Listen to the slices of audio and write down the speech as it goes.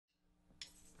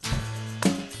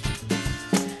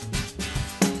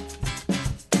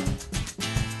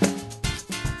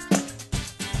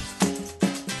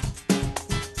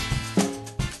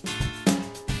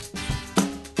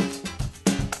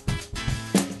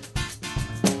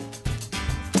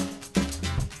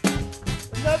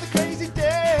another crazy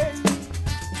day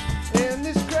in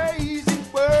this crazy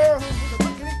world. I'm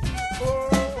looking at you,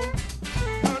 oh,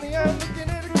 honey, I'm looking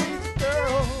at a crazy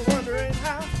girl, wondering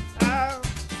how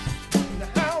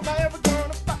am I ever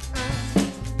gonna find?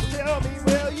 Tell me,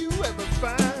 will you ever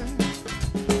find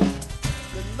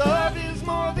that love is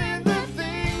more than the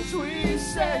things we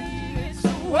say? It's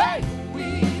the way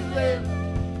we live,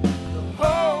 the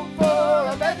hope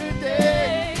for a better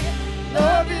day.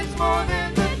 Love is more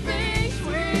than the things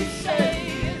we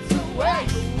say. It's the way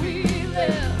we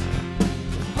live,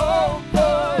 the hope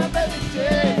for a better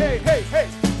day. Hey, hey, hey.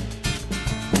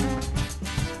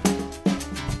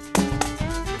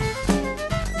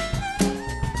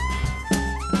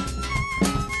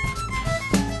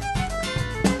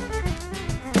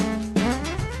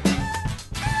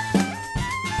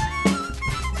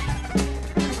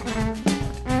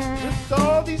 With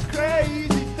all these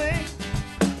crazy things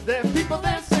that people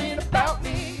they're saying about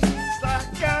me, it's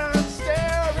like I'm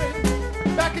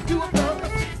staring back into a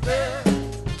blank mirror.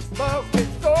 But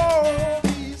with all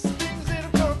these things that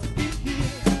have come to be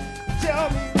here, tell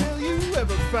me, will you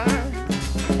ever find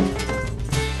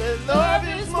that love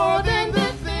is more than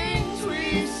the things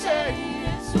we say?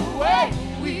 It's the way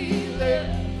we live,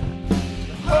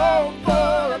 the hope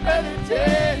for a better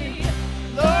day.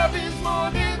 Love is more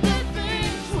than the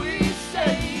things we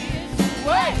say. It's the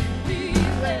way we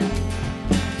live,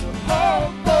 the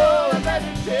hope for a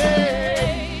better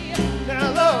day.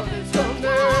 Now love has come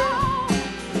down,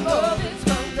 love has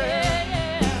come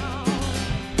down,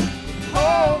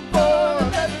 hope for a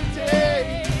better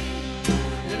day.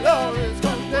 Love has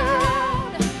come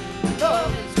down,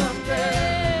 love has come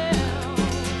down,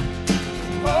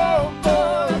 hope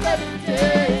for a better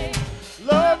day.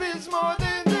 Love is more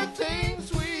than the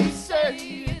things we say.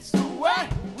 It's the way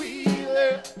we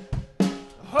live,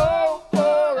 hope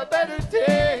for a better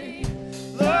day.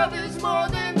 Love is more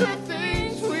than